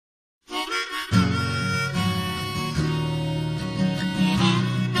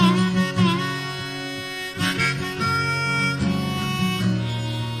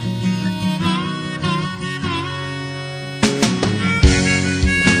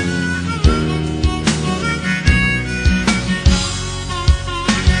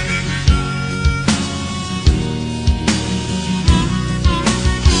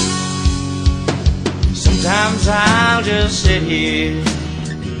I'll just sit here,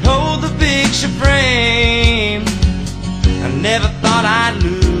 hold the picture frame. I never thought I'd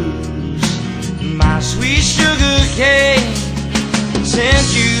lose my sweet sugar cane.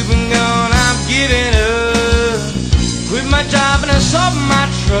 Since you've been gone, I've given up. Quit my job and I sold my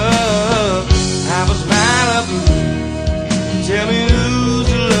truck. I was Malibu. Tell me who's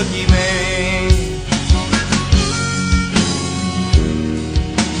the lucky man.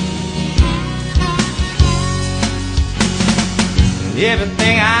 And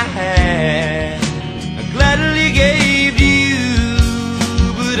everything I had, I gladly gave to you,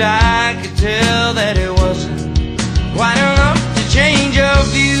 but I could tell that it wasn't quite enough to change your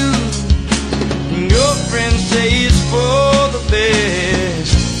view. Your friends say it's for the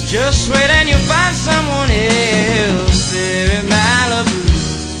best. Just wait and you'll find someone else there in Malibu,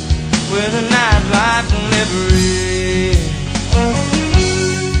 where the nightlife will never end.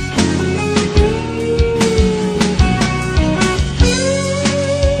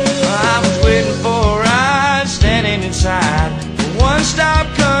 I was waiting for a ride, standing inside a one-stop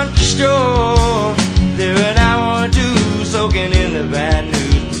country store. There an hour or two, soaking in the bad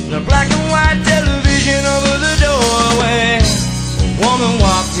news. The black and white television over the doorway. A woman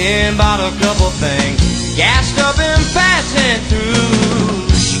walked in, bought a couple things, gassed up and passing through.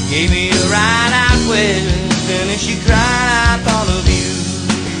 She gave me a ride out west, and as she cried, I thought of you.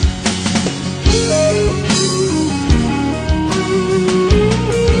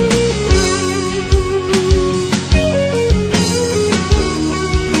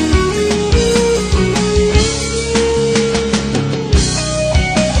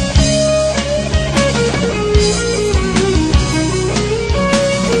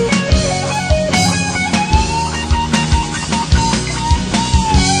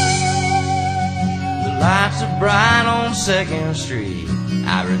 Lights are bright on 2nd Street.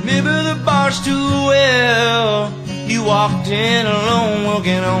 I remember the bars too well. You walked in alone,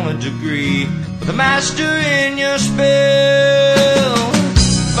 working on a degree, with a master in your spell.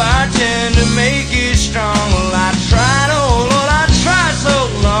 Bartender, make it strong. Well, I tried